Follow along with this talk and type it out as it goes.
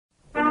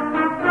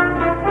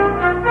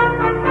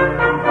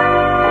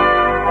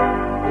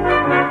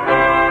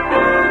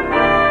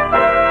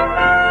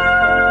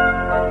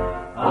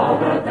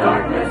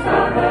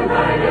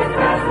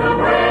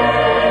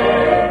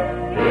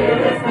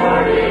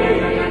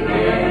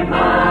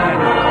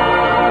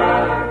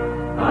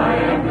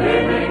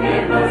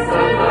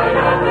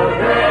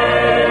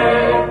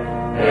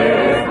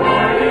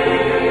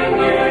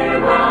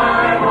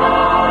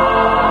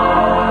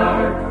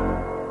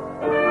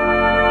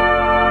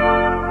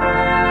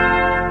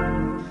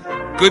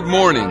Good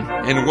morning,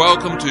 and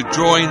welcome to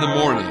Joy in the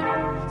Morning.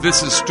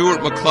 This is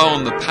Stuart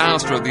McClellan, the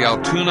pastor of the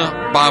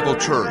Altoona Bible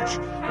Church.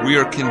 We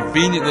are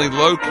conveniently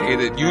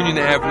located at Union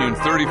Avenue and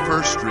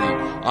 31st Street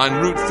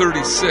on Route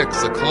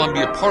 36, the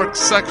Columbia Park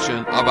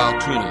section of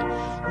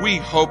Altoona. We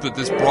hope that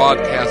this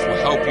broadcast will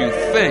help you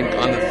think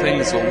on the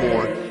things of the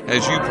Lord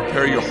as you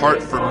prepare your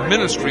heart for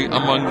ministry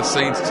among the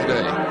saints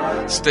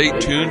today. Stay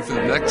tuned for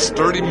the next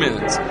 30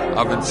 minutes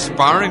of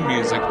inspiring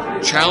music,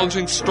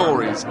 challenging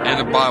stories,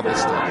 and a Bible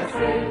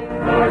study.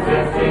 Lord,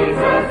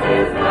 Jesus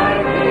is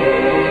my name.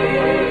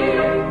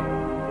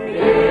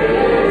 It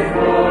is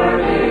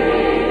morning.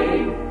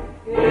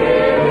 It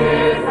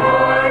is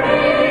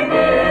morning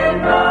in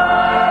my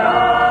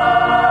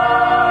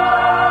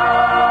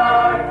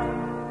heart.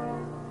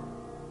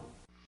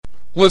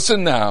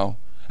 Listen now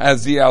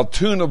as the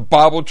Altoona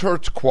Bible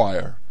Church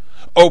Choir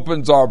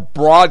opens our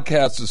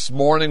broadcast this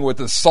morning with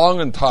a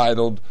song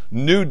entitled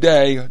New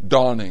Day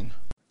Dawning.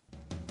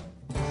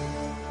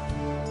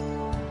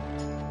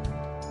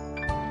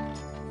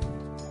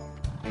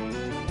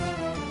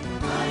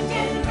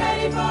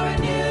 For a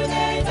new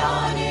day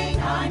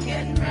dawning, I'm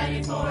getting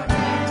ready for a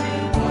brand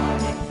new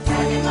morning.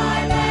 Packing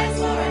my bags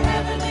for a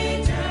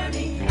heavenly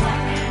journey. I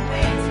can't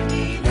wait to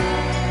be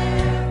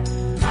there.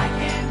 I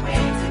can't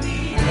wait to be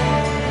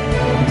there.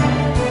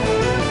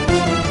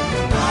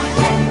 I'm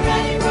getting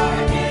ready for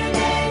a new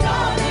day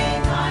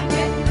dawning. I'm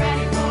getting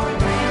ready for a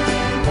brand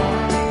new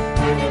morning.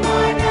 Packing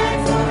my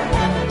bags for a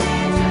heavenly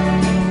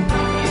journey.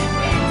 I can't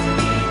wait to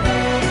be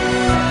there.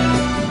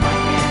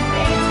 I can't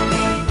wait to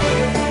be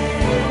there.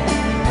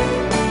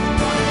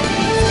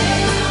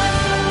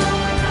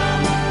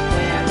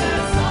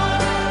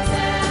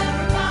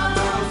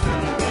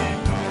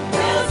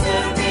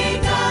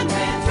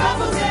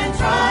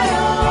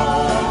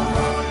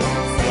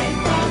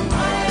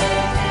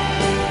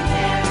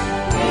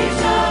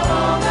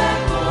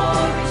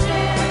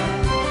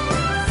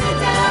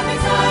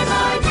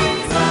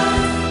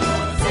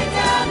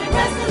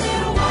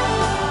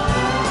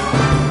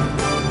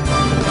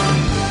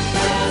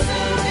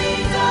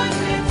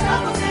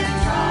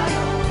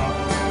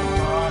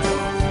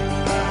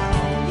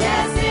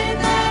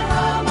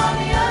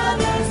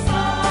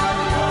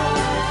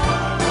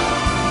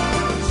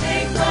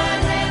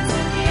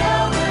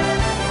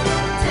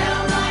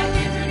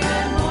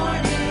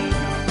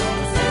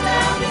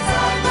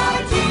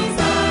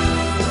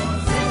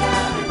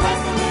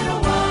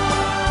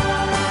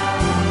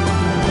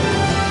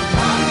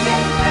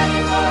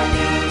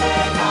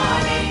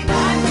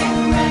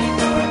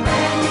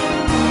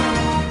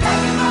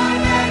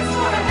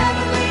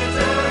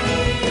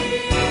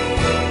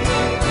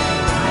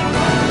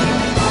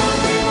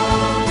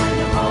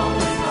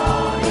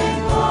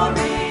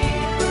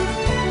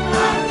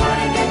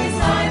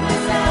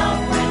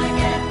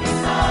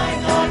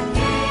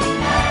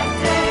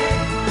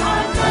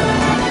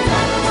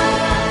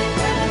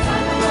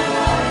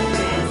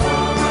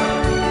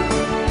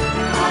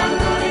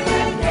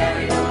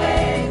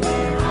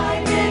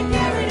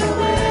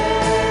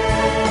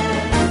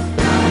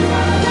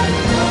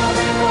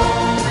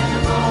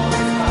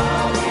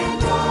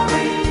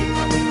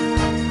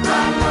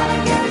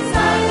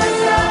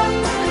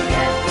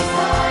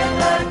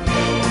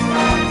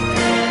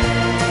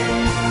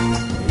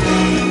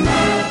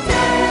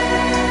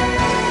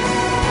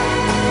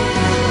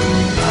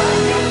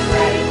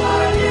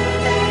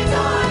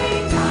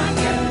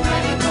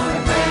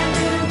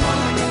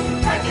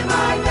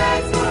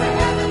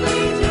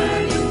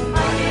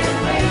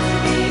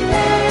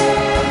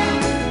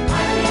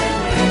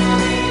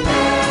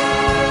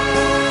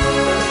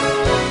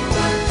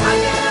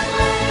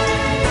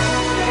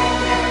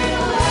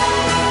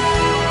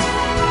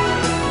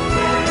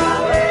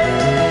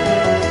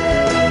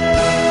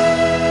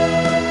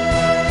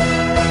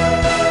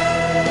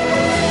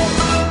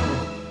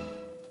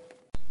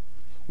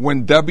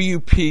 When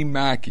W.P.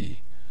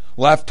 Mackey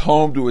left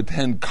home to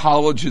attend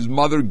college, his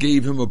mother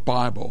gave him a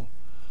Bible.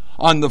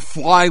 On the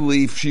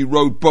flyleaf, she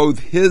wrote both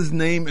his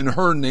name and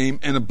her name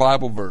and a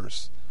Bible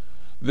verse.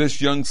 This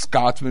young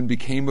Scotsman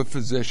became a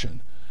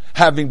physician,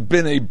 having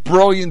been a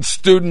brilliant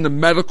student in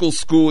medical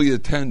school he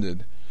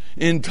attended.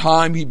 In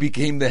time, he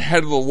became the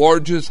head of the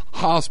largest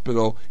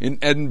hospital in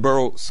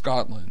Edinburgh,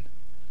 Scotland.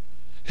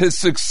 His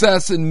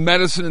success in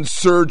medicine and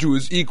surgery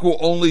was equal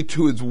only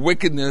to his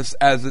wickedness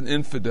as an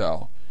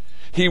infidel.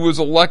 He was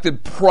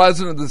elected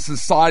president of the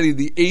Society of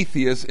the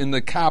Atheists in the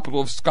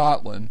capital of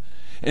Scotland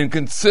and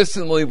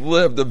consistently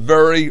lived a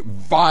very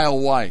vile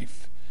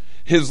life.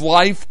 His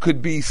life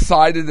could be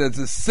cited as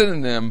a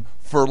synonym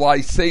for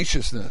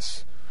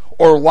licentiousness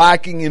or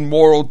lacking in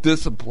moral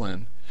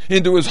discipline.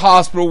 Into his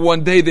hospital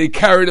one day they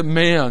carried a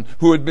man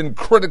who had been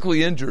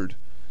critically injured.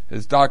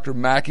 As Dr.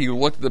 Mackey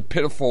looked at the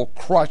pitiful,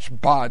 crushed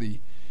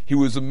body, he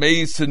was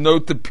amazed to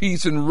note the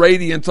peace and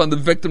radiance on the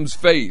victim's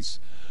face.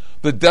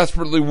 The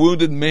desperately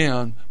wounded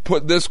man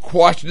put this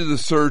question to the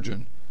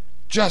surgeon: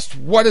 "Just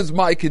what is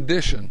my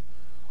condition?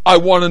 I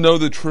want to know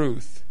the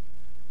truth."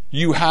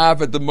 "You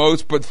have at the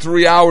most but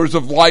 3 hours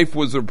of life,"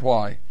 was the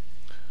reply.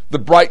 The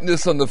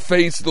brightness on the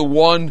face of the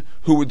one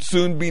who would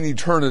soon be in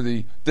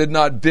eternity did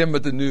not dim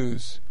at the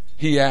news.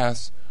 He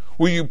asked,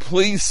 "Will you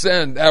please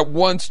send at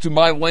once to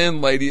my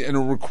landlady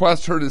and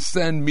request her to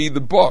send me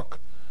the book?"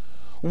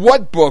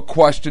 "What book?"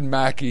 questioned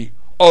Mackie.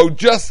 "Oh,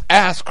 just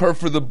ask her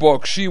for the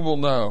book. She will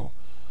know."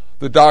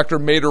 The doctor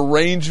made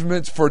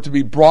arrangements for it to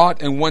be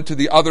brought and went to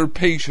the other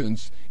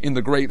patients in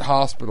the great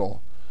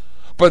hospital.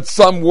 But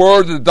some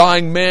words the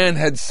dying man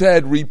had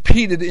said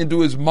repeated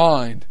into his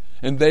mind,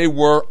 and they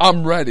were,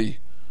 "I'm ready.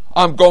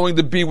 I'm going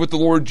to be with the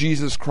Lord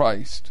Jesus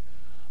Christ."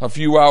 A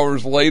few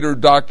hours later,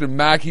 Dr.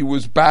 Mackie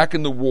was back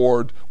in the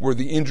ward where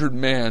the injured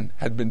man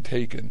had been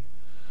taken.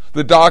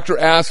 The doctor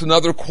asked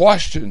another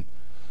question.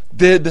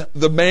 Did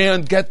the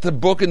man get the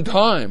book in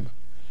time?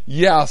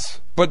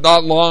 "Yes, but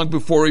not long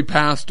before he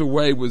passed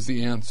away," was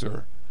the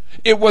answer.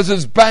 "It was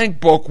his bank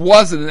book,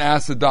 wasn't it?"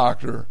 asked the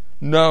doctor.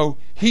 "No,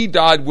 he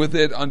died with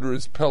it under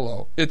his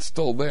pillow. It's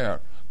still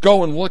there.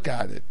 Go and look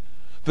at it."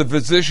 The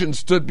physician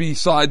stood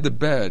beside the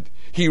bed.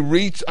 He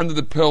reached under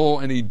the pillow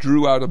and he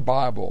drew out a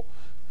Bible.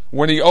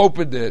 When he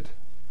opened it,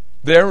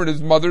 there in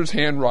his mother's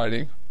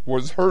handwriting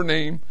was her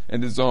name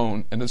and his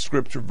own and a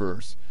scripture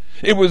verse.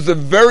 It was the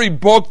very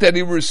book that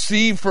he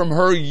received from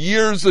her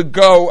years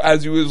ago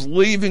as he was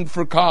leaving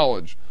for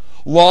college.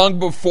 Long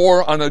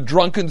before, on a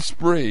drunken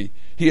spree,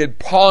 he had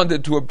pawned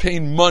it to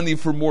obtain money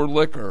for more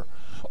liquor.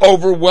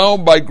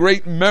 Overwhelmed by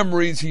great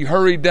memories, he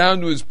hurried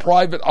down to his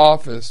private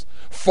office,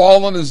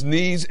 fell on his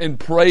knees, and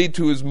prayed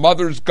to his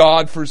mother's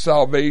God for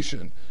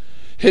salvation.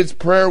 His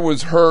prayer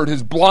was heard.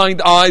 His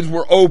blind eyes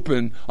were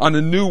open on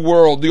a new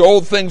world. The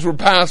old things were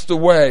passed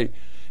away,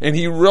 and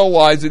he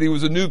realized that he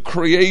was a new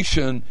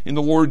creation in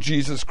the Lord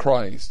Jesus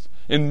Christ.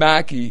 And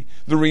Mackie,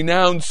 the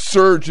renowned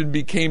surgeon,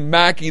 became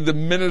Mackie, the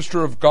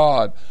minister of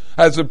God.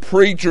 As a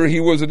preacher, he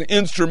was an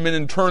instrument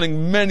in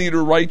turning many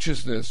to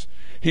righteousness.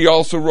 He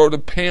also wrote a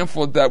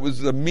pamphlet that was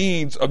the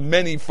means of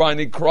many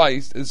finding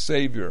Christ as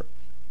Savior.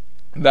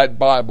 That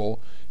Bible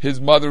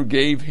his mother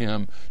gave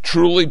him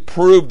truly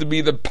proved to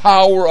be the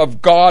power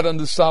of God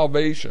unto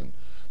salvation.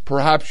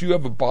 Perhaps you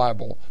have a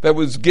Bible that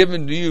was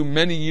given to you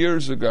many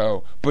years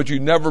ago, but you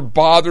never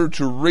bothered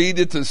to read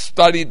it, to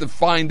study it, to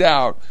find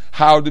out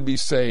how to be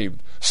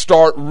saved.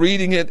 Start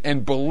reading it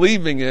and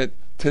believing it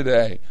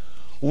today.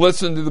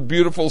 Listen to the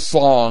beautiful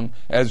song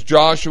as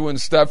Joshua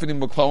and Stephanie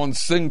McClellan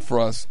sing for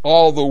us,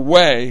 "All the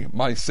Way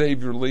My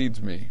Savior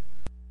Leads Me."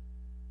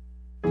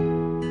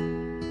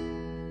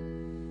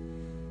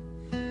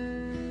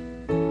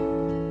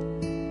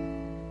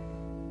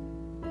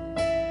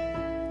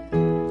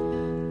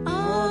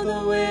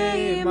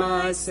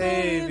 My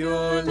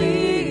Savior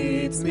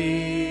leads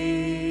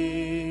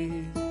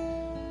me.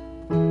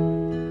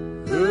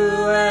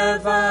 Who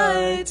have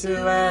I to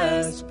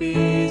ask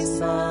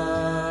beside?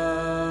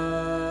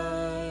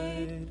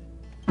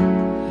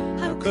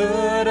 How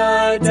could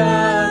I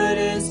doubt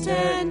His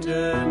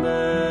tender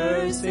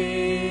mercy?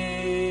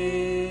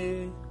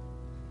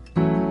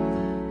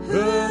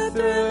 Who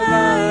through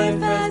life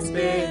has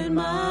been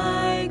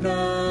my guide?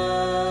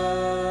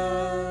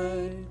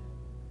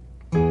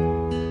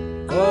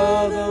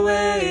 All the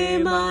way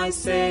my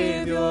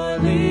Savior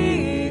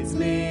leads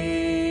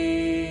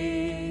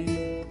me,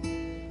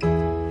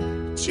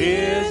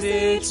 cheers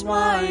each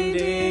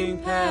winding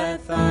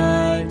path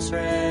I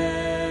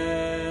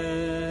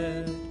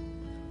tread,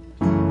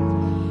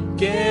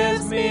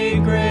 gives me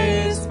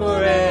grace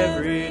for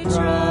every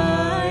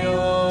trial,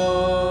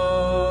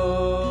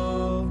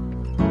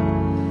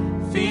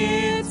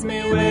 feeds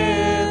me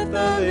with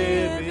the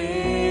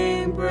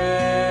living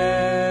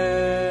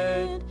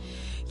bread.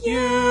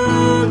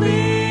 You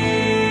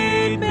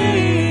lead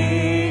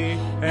me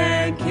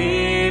and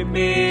keep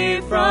me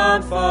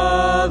from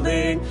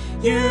falling.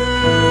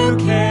 You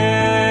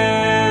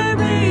carry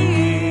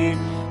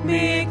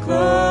me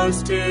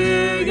close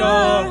to your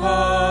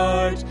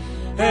heart,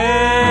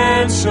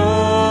 and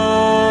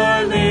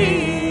surely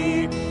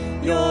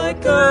your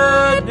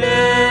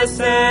goodness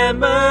and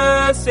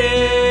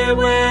mercy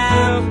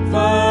will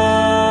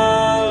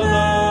follow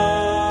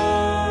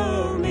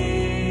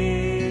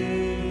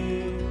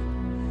me.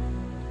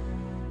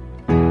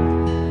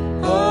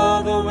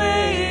 All the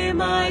way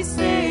my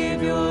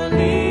Savior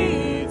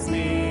leads me.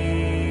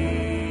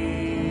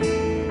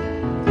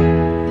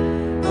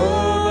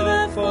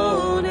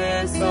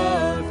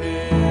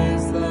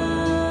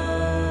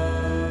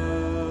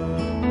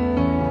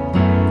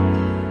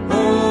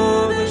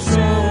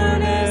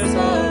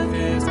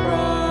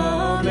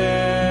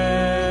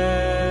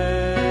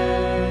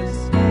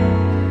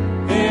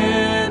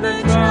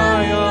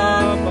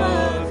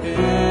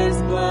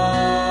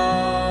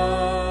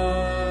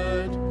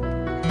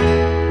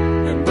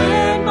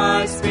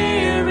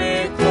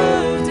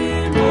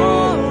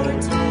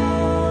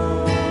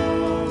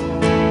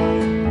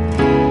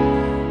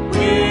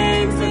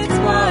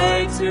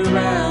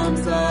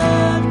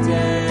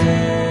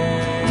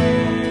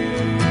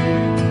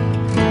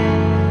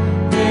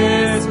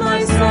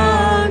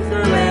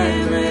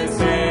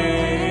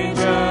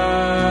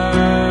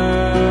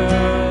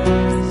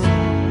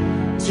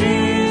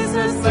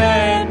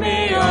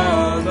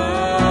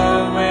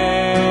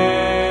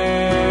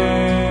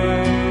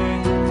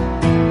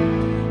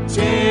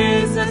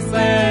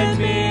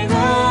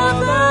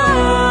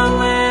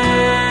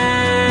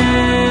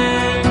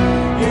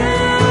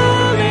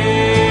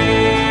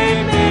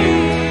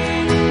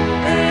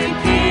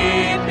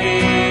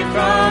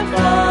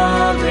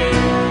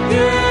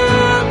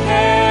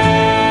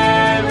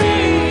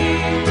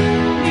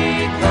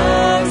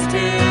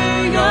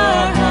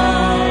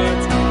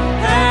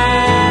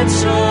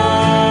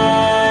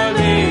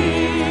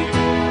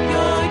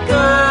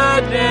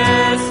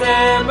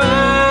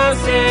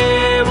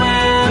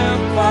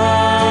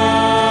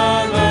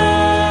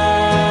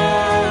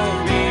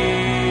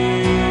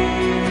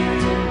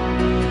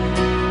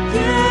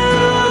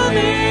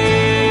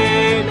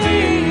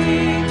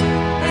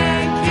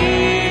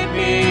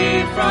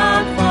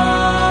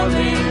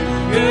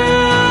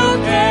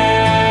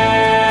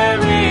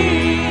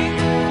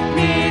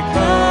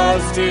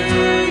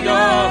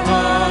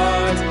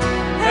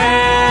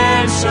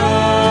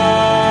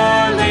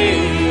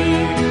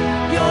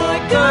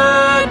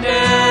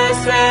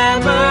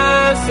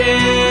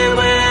 it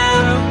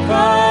will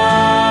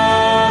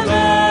follow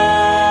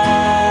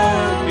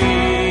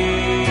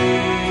me.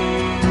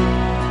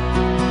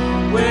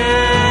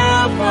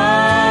 Will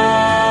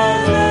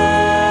follow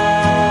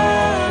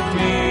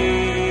me.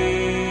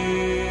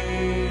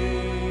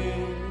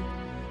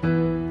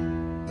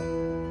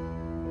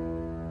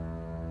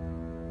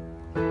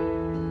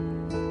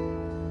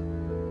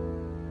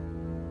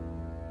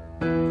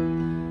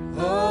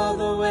 All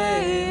the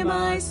way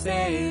my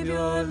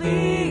Savior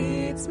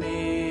leads me.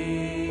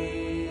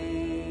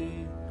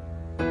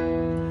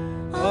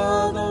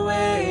 All the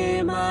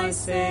way my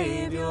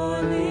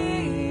Savior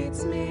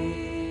leads me.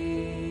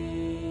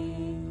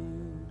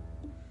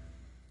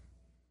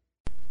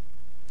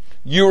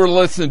 You are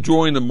listening to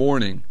Joy in the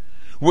Morning,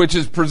 which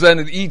is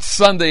presented each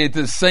Sunday at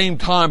the same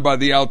time by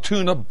the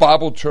Altoona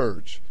Bible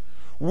Church.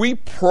 We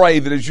pray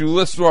that as you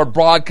listen to our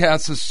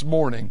broadcast this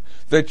morning,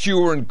 that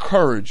you are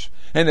encouraged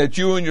and that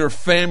you and your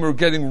family are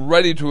getting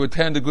ready to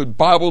attend a good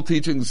Bible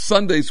teaching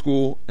Sunday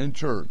school and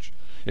church.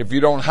 If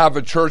you don't have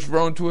a church of your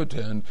own to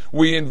attend,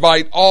 we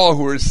invite all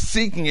who are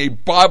seeking a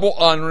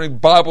Bible-honoring,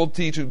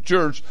 Bible-teaching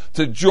church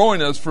to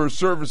join us for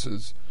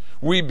services.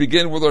 We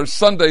begin with our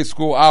Sunday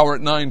school hour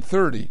at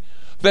 9:30.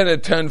 Then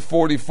at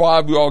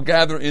 10:45, we all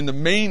gather in the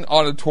main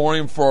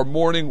auditorium for our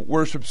morning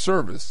worship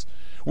service.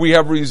 We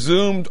have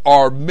resumed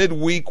our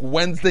midweek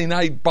Wednesday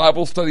night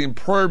Bible study and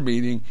prayer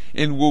meeting,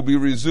 and we'll be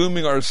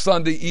resuming our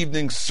Sunday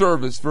evening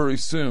service very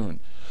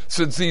soon.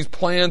 Since these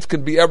plans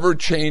can be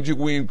ever-changing,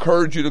 we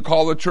encourage you to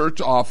call the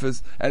church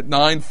office at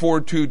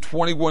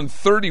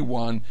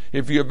 942-2131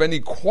 if you have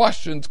any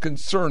questions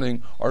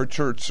concerning our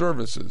church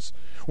services.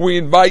 We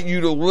invite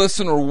you to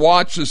listen or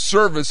watch the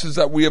services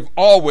that we have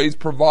always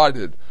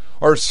provided.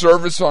 Our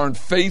services are on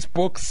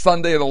Facebook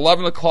Sunday at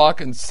 11 o'clock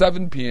and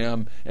 7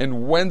 p.m.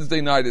 and Wednesday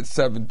night at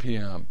 7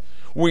 p.m.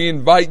 We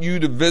invite you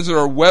to visit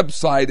our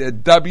website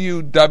at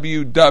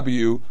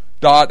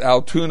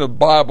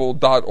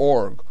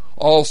www.altoonabible.org.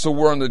 Also,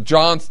 we're on the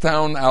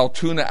Johnstown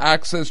Altoona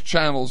Access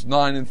Channels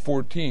 9 and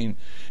 14.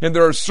 And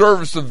there are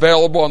services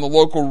available on the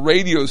local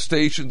radio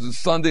stations on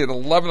Sunday at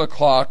 11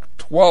 o'clock,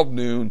 12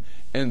 noon,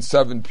 and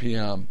 7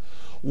 p.m.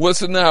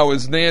 Listen now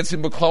as Nancy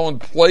McClellan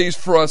plays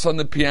for us on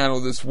the piano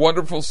this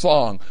wonderful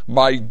song,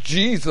 My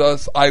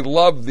Jesus, I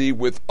Love Thee,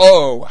 with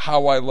Oh,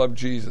 How I Love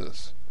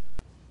Jesus.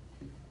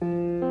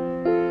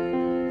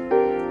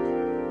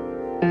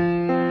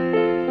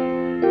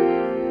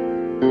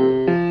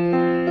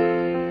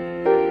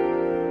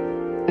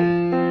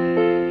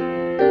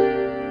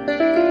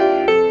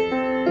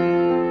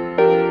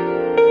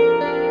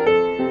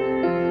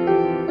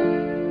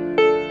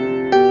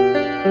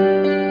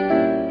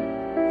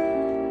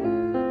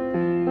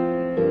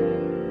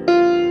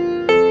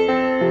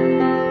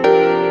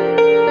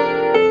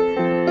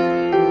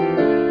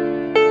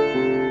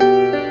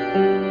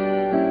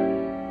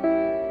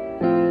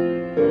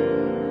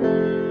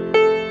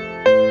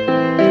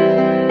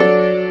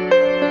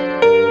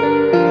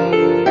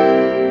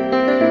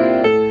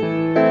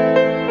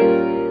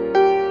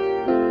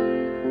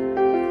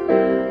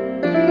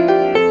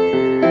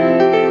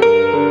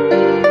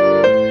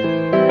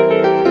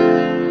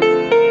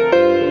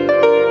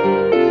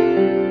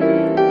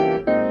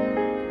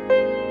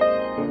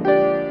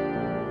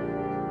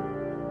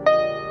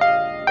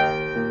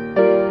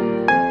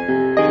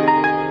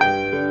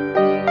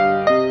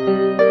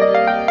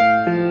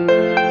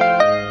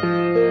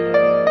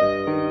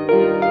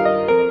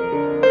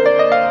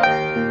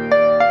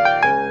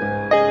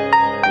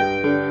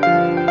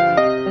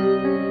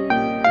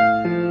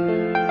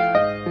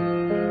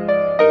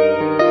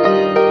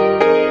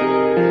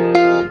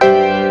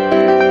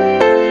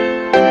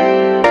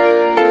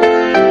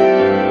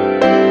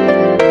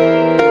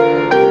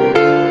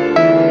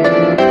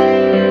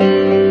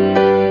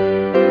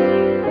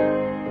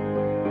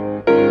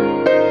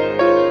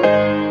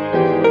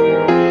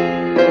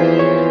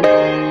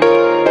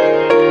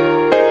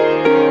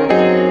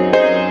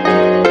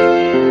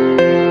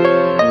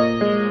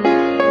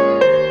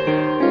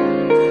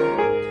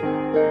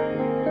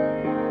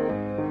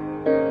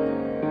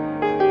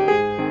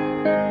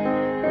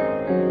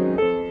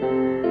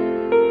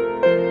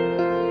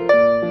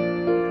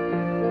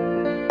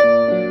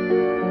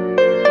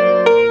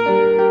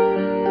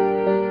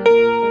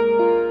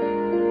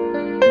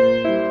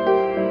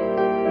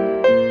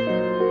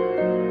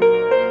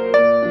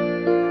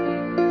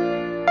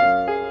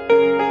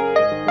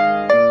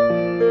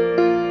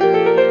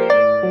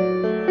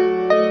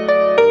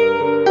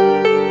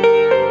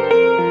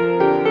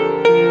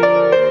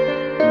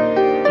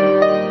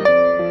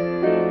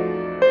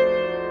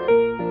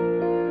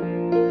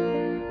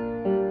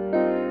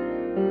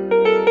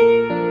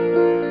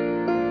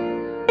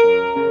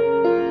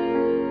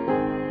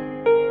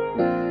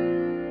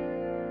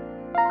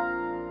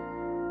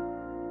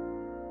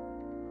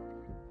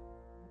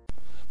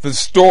 The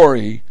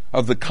story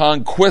of the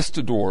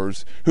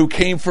conquistadors who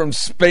came from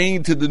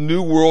Spain to the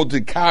New World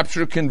to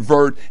capture,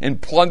 convert,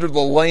 and plunder the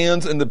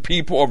lands and the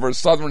people of our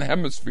southern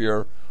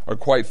hemisphere are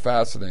quite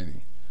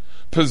fascinating.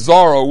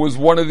 Pizarro was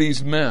one of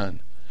these men.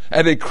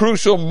 At a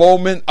crucial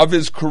moment of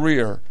his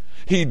career,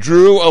 he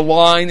drew a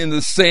line in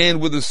the sand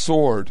with his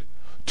sword.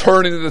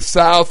 Turning to the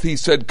south, he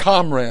said,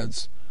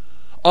 "Comrades,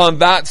 on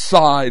that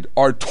side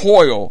are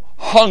toil,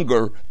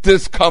 hunger,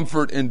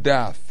 discomfort, and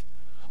death.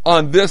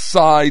 On this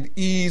side,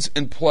 ease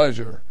and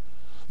pleasure.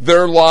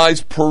 There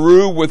lies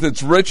Peru with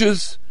its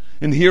riches,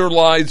 and here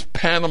lies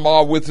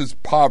Panama with its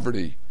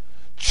poverty.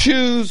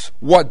 Choose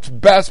what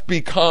best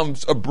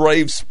becomes a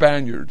brave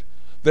Spaniard."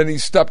 Then he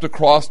stepped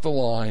across the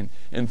line,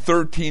 and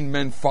 13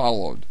 men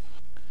followed.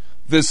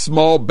 This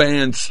small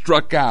band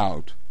struck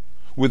out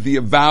with the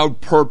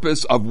avowed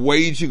purpose of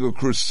waging a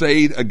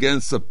crusade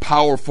against a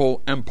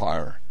powerful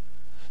empire,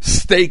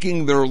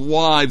 staking their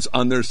lives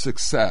on their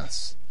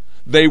success.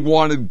 They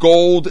wanted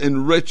gold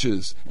and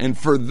riches, and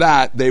for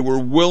that they were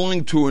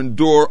willing to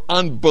endure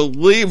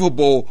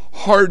unbelievable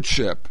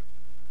hardship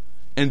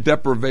and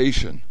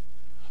deprivation.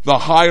 The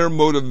higher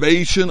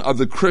motivation of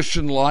the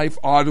Christian life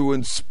ought to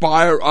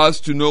inspire us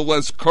to no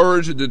less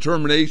courage and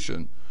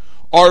determination.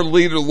 Our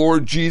leader,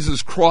 Lord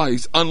Jesus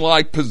Christ,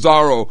 unlike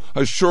Pizarro,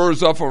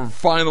 assures us of our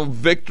final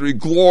victory,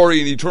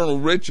 glory, and eternal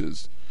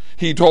riches.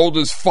 He told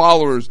his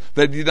followers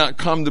that he did not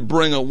come to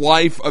bring a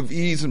life of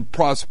ease and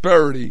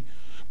prosperity,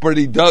 but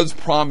he does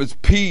promise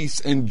peace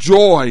and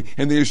joy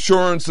and the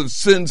assurance of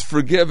sins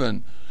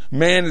forgiven.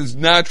 Man is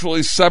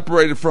naturally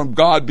separated from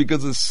God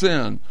because of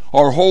sin.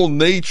 Our whole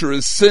nature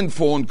is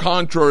sinful and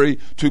contrary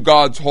to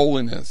God's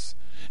holiness.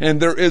 And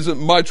there isn't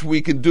much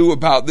we can do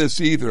about this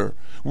either.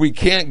 We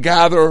can't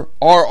gather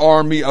our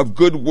army of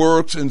good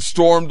works and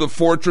storm the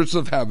fortress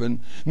of heaven.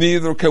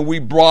 Neither can we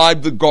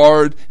bribe the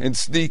guard and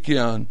sneak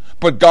in.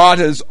 But God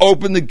has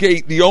opened the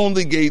gate, the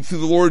only gate, through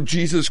the Lord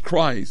Jesus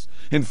Christ.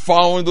 And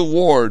following the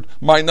Lord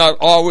might not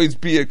always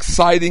be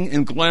exciting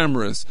and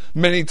glamorous.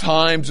 Many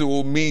times it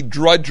will mean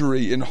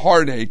drudgery and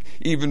heartache,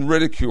 even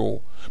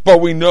ridicule. But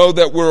we know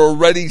that we're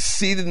already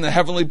seated in the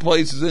heavenly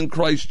places in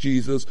Christ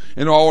Jesus,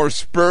 and all our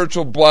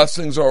spiritual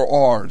blessings are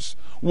ours.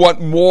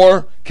 What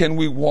more can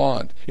we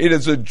want? It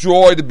is a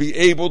joy to be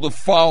able to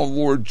follow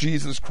Lord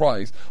Jesus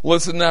Christ.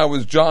 Listen now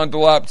as John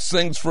DeLapp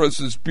sings for us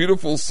this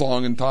beautiful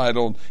song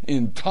entitled,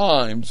 "In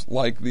Times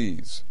Like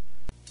These."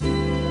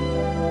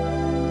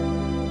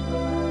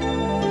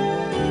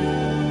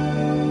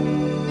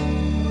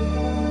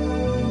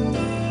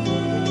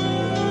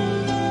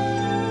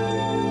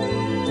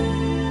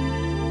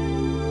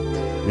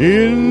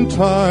 In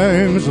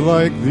times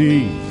like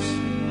these,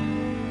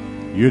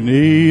 you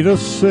need a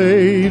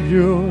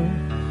Savior.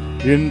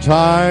 In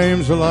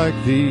times like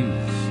these,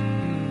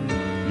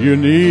 you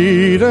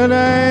need an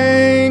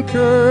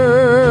anchor.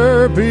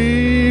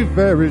 Be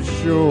very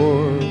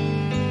sure,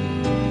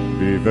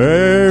 be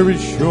very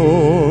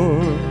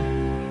sure.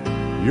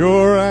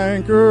 Your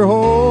anchor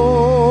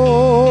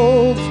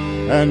holds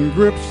and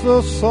grips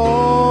the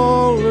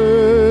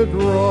solid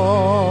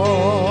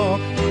rock.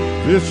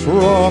 This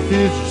rock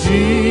is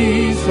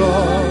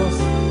Jesus,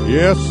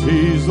 yes,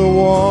 He's the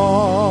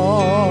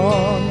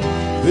one.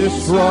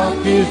 This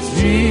rock is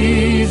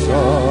Jesus,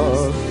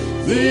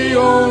 the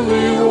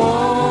only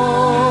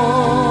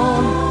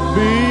one.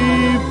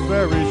 Be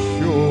very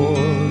sure,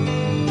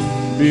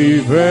 be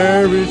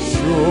very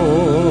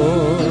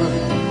sure.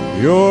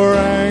 Your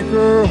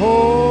anchor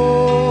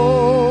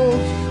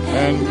holds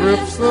and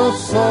grips the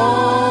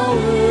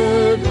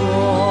solid rock.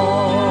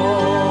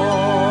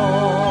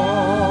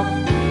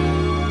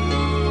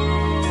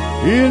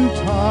 In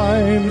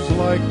times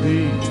like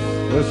these,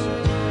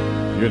 listen,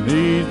 you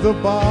need the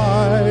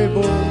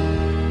Bible.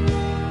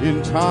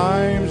 In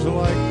times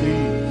like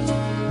these,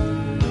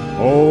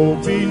 oh,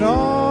 be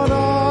not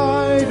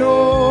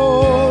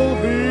idle,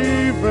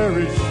 be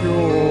very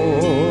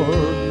sure,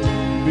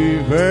 be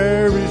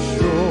very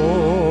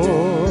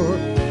sure.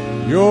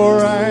 Your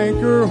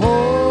anchor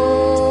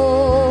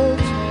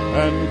holds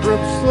and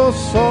grips the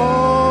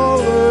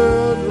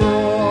solid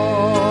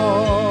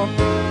rock.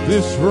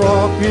 This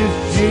rock is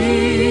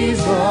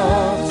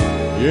Jesus,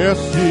 yes,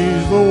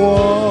 He's the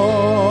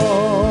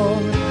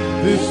one.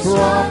 This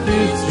rock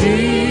is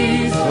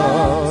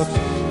Jesus,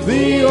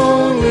 the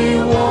only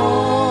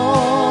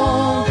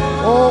one.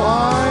 Oh,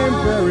 I'm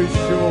very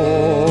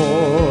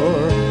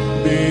sure,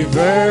 be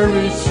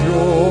very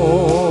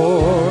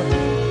sure.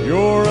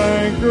 Your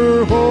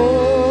anchor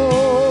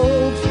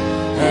holds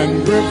and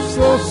grips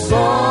the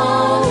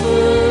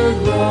solid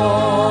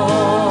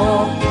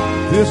rock.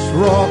 This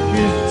rock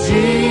is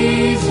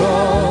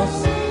Jesus,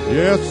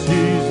 yes,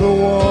 He's the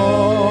one.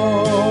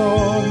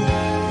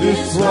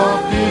 This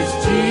rock is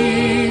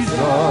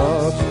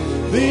Jesus,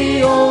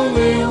 the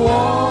only one.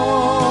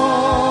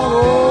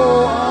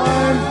 Oh,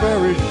 I'm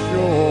very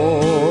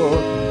sure,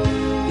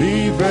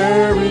 be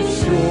very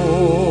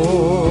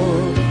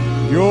sure.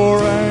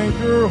 Your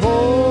anchor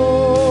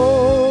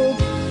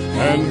holds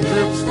and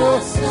grips the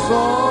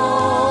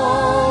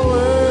solid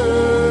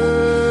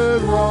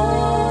rock.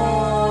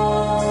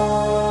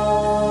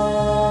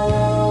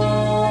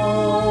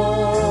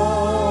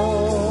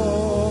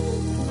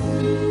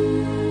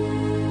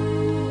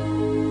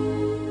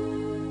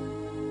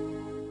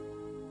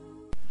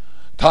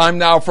 Time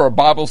now for our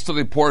Bible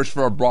study portion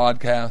for our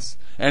broadcast.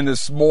 And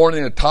this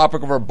morning, the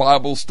topic of our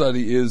Bible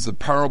study is the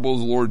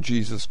parables of the Lord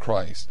Jesus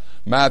Christ.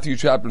 Matthew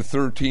chapter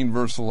 13,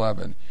 verse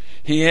 11.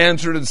 He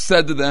answered and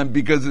said to them,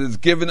 because it is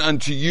given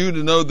unto you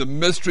to know the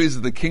mysteries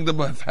of the kingdom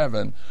of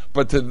heaven,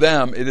 but to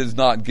them it is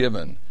not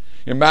given.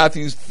 In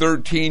Matthew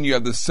 13, you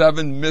have the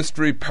 7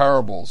 mystery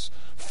parables.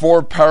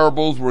 4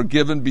 parables were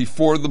given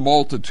before the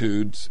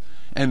multitudes,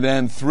 and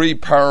then 3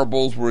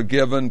 parables were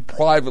given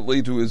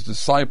privately to his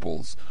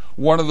disciples.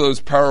 One of those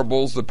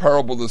parables, the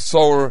parable of the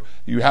sower,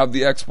 you have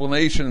the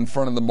explanation in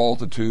front of the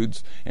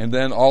multitudes. And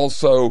then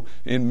also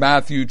in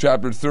Matthew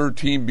chapter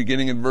 13,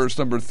 beginning in verse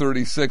number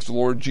 36, the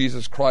Lord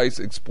Jesus Christ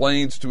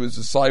explains to his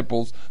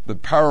disciples the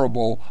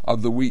parable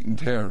of the wheat and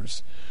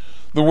tares.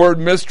 The word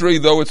mystery,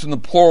 though it's in the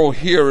plural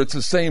here, it's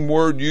the same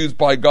word used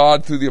by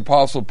God through the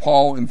Apostle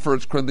Paul in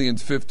 1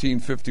 Corinthians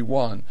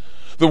 15:51.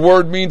 The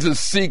word means a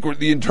secret.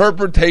 The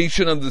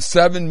interpretation of the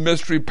 7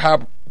 mystery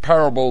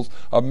parables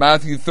of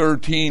Matthew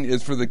 13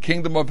 is for the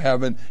kingdom of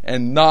heaven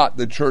and not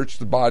the church,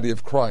 the body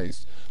of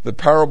Christ. The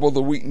parable of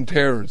the wheat and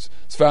tares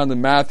is found in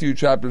Matthew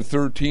chapter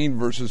 13,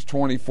 verses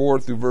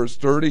 24 through verse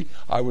 30.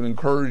 I would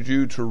encourage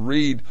you to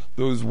read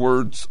those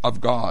words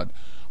of God.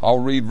 I'll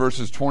read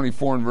verses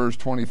 24 and verse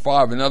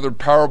 25. Another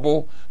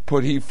parable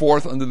put he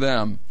forth unto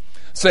them,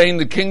 saying,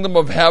 the kingdom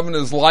of heaven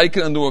is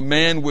likened unto a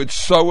man which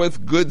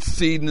soweth good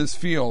seed in his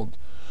field.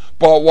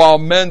 But while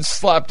men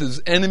slept,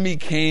 his enemy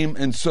came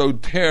and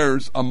sowed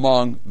tares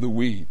among the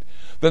wheat.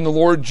 Then the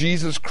Lord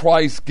Jesus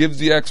Christ gives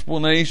the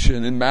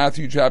explanation in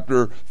Matthew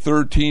chapter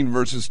 13,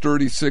 verses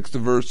 36 to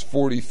verse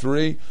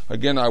 43.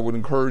 Again, I would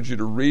encourage you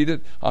to read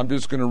it. I'm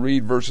just going to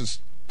read verses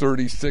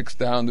 36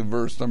 down to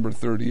verse number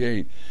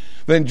 38.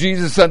 Then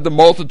Jesus sent the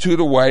multitude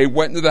away,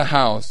 went into the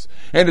house,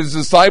 and his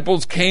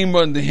disciples came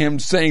unto him,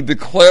 saying,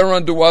 declare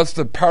unto us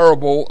the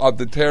parable of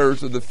the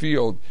tares of the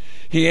field.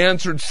 He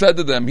answered, said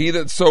to them, he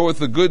that soweth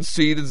the good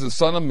seed is the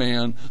Son of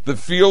Man. The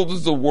field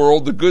is the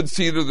world. The good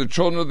seed are the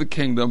children of the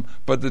kingdom,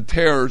 but the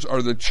tares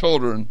are the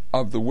children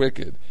of the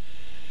wicked.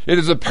 It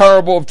is a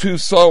parable of 2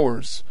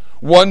 sowers.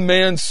 One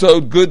man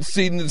sowed good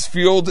seed in his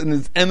field, and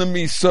his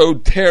enemy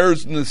sowed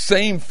tares in the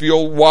same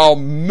field, while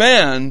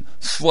men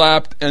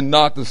slept and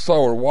not the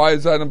sower. Why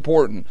is that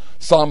important?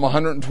 Psalm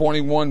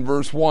 121,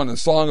 verse 1, a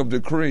song of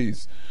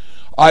decrees.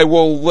 I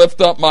will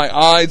lift up my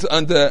eyes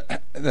unto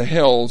the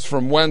hills,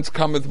 from whence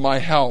cometh my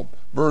help.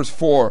 Verse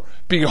 4,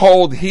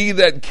 behold, he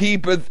that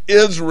keepeth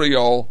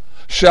Israel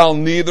shall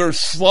neither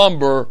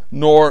slumber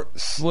nor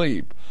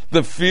sleep.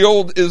 The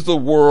field is the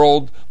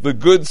world, the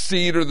good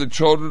seed are the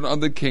children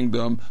of the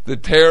kingdom, the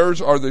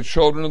tares are the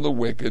children of the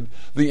wicked,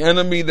 the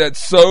enemy that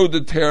sowed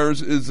the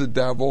tares is the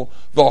devil,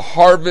 the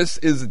harvest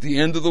is at the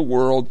end of the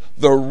world,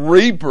 the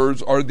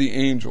reapers are the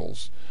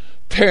angels.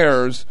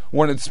 Tares,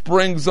 when it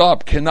springs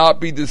up,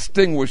 cannot be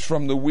distinguished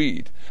from the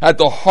wheat. At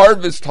the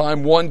harvest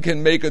time, one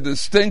can make a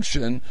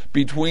distinction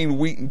between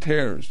wheat and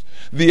tares.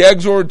 The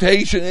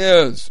exhortation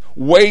is,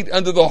 wait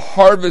until the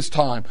harvest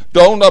time.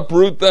 Don't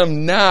uproot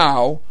them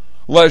now,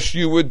 lest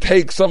you would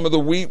take some of the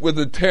wheat with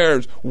the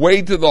tares.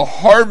 Wait till the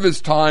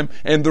harvest time,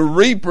 and the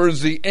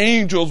reapers, the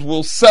angels,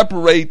 will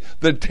separate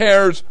the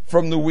tares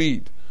from the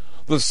wheat.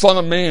 The Son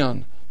of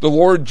Man, the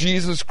Lord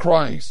Jesus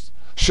Christ,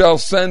 shall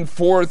send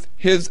forth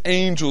his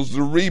angels,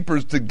 the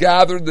reapers, to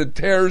gather the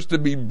tares to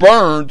be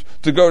burned,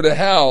 to go to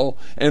hell,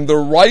 and the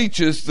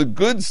righteous, the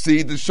good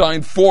seed, to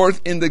shine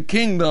forth in the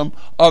kingdom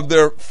of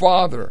their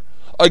Father.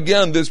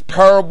 Again, this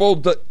parable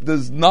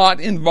does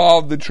not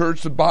involve the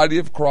church, the body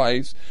of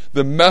Christ.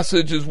 The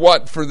message is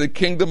what? For the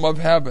kingdom of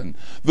heaven.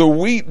 The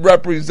wheat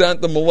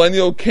represent the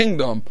millennial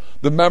kingdom,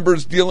 the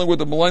members dealing with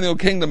the millennial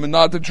kingdom, and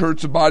not the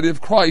church, the body of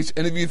Christ.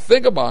 And if you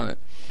think about it,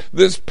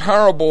 this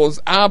parable is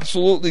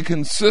absolutely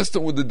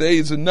consistent with the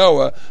days of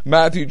Noah,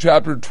 Matthew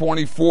chapter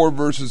 24,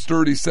 verses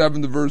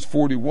 37 to verse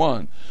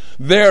 41.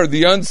 There,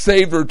 the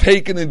unsaved are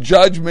taken in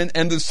judgment,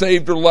 and the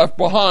saved are left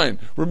behind.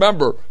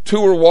 Remember,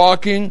 2 are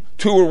walking,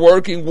 2 are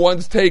working,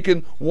 1's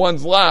taken,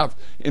 1's left.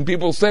 And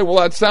people say, well,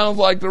 that sounds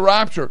like the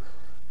rapture.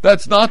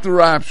 That's not the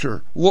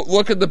rapture.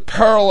 Look at the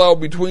parallel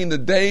between the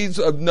days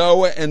of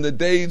Noah and the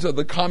days of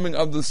the coming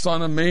of the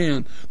Son of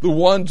Man. The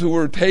ones who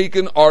are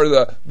taken are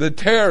the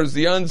tares,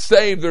 the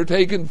unsaved. They're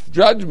taken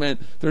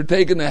judgment. They're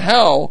taken to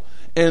hell.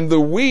 And the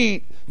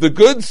wheat, the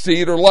good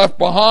seed, are left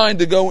behind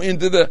to go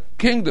into the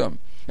kingdom.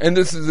 And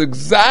this is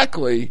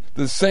exactly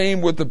the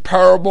same with the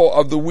parable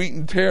of the wheat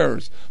and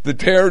tares. The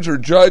tares are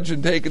judged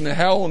and taken to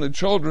hell, and the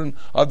children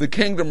of the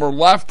kingdom are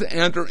left to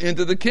enter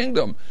into the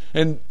kingdom.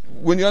 And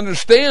when you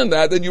understand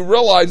that, then you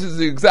realize it's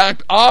the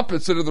exact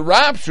opposite of the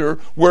rapture,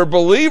 where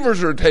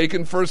believers are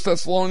taken, 1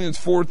 Thessalonians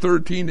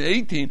 4:13 to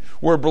 18,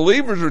 where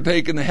believers are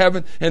taken to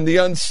heaven, and the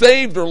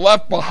unsaved are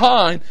left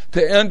behind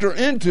to enter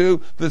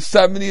into the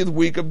 70th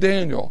week of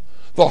Daniel.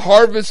 The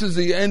harvest is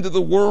the end of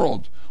the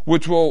world,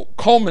 which will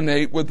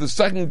culminate with the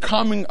second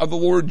coming of the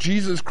Lord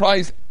Jesus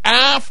Christ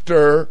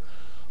after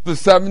the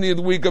 70th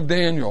week of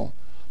Daniel.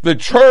 The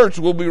church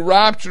will be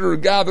raptured or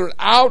gathered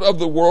out of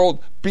the world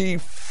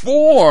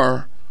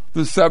before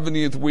the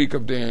 70th week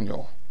of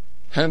Daniel.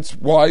 Hence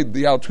why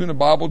the Altoona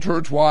Bible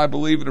Church, why I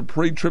believe in a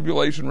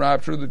pre-tribulation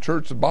rapture of the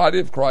church, the body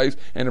of Christ,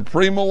 and a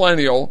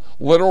premillennial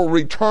literal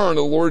return of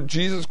the Lord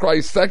Jesus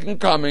Christ's second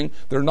coming.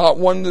 They're not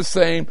one and the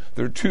same.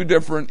 They're two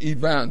different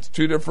events,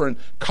 two different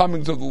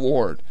comings of the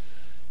Lord.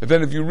 And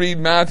then if you read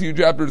Matthew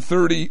chapter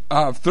 13,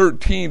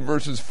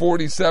 verses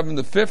 47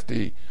 to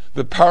 50,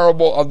 the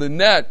parable of the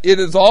net,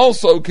 it is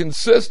also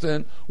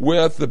consistent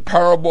with the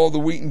parable of the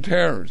wheat and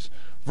tares.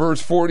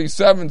 Verse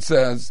 47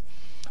 says,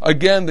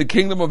 again, the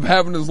kingdom of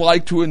heaven is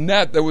like to a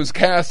net that was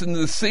cast into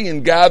the sea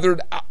and gathered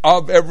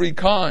of every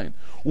kind,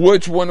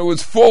 which when it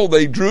was full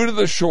they drew to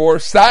the shore,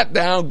 sat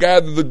down,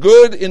 gathered the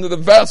good into the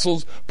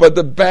vessels, but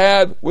the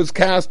bad was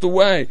cast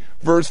away.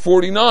 Verse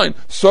 49,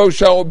 so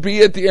shall it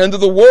be at the end of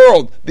the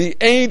world. The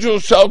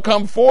angels shall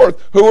come forth.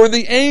 Who are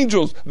the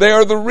angels? They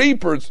are the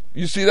reapers.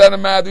 You see that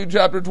in Matthew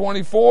chapter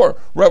 24.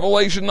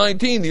 Revelation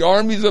 19, the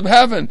armies of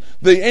heaven.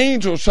 The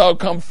angels shall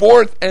come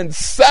forth and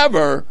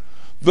sever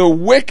the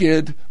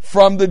wicked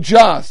from the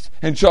just,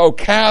 and shall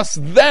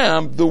cast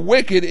them, the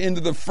wicked,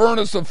 into the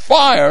furnace of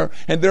fire,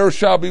 and there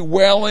shall be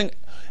wailing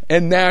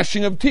and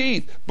gnashing of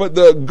teeth. But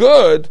the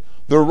good,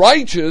 the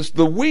righteous,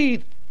 the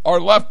wheat, are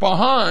left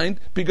behind,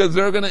 because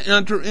they're going to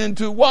enter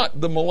into what?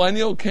 The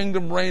millennial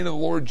kingdom reign of the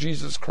Lord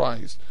Jesus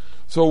Christ.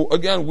 So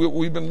again, what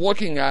we've been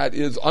looking at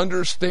is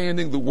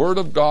understanding the Word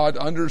of God,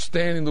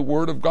 understanding the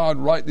Word of God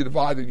rightly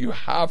divided. You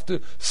have to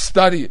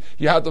study it.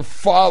 You have to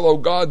follow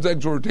God's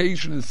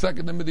exhortation in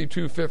 2 Timothy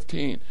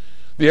 2:15.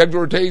 The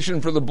exhortation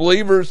for the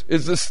believers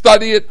is to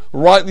study it,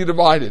 rightly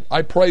divided.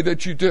 I pray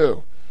that you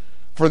do.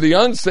 For the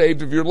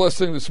unsaved, if you're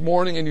listening this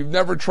morning and you've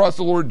never trusted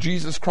the Lord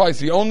Jesus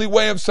Christ, the only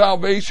way of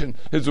salvation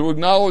is to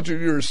acknowledge that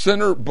you're a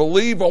sinner,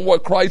 believe on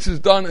what Christ has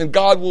done, and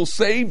God will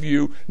save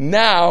you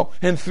now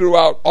and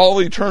throughout all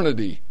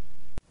eternity.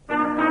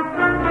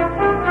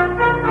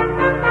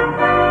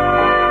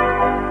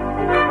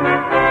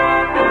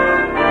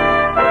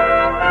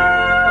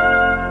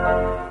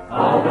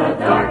 All the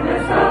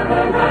darkness of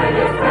the night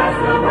is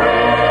passed away.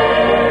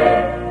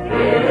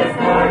 It is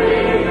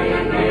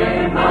morning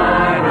in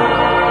my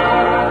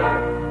heart.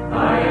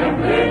 I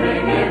am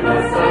living in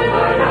the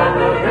sunlight of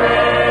the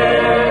day.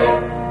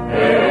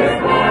 It is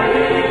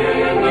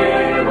morning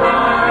in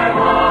my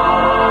heart.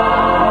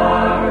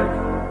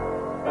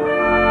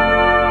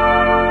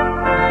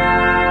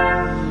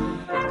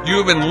 You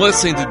have been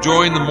listening to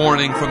Joy in the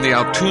Morning from the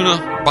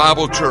Altoona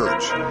Bible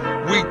Church.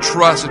 We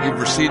trust that you've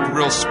received a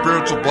real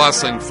spiritual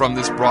blessing from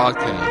this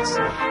broadcast.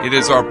 It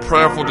is our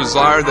prayerful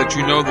desire that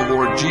you know the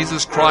Lord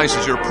Jesus Christ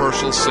is your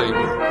personal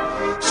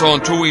Savior. So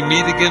until we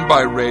meet again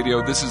by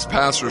radio, this is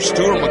Pastor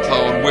Stuart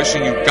McClellan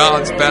wishing you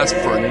God's best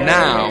for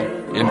now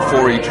and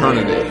for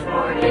eternity.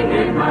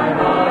 In my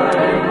heart,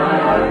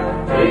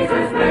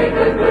 Jesus made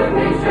the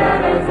gloomy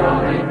shadows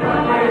all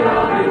depart.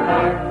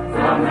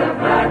 Songs of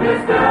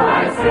gladness still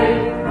I sing,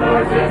 for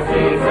since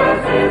Jesus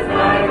is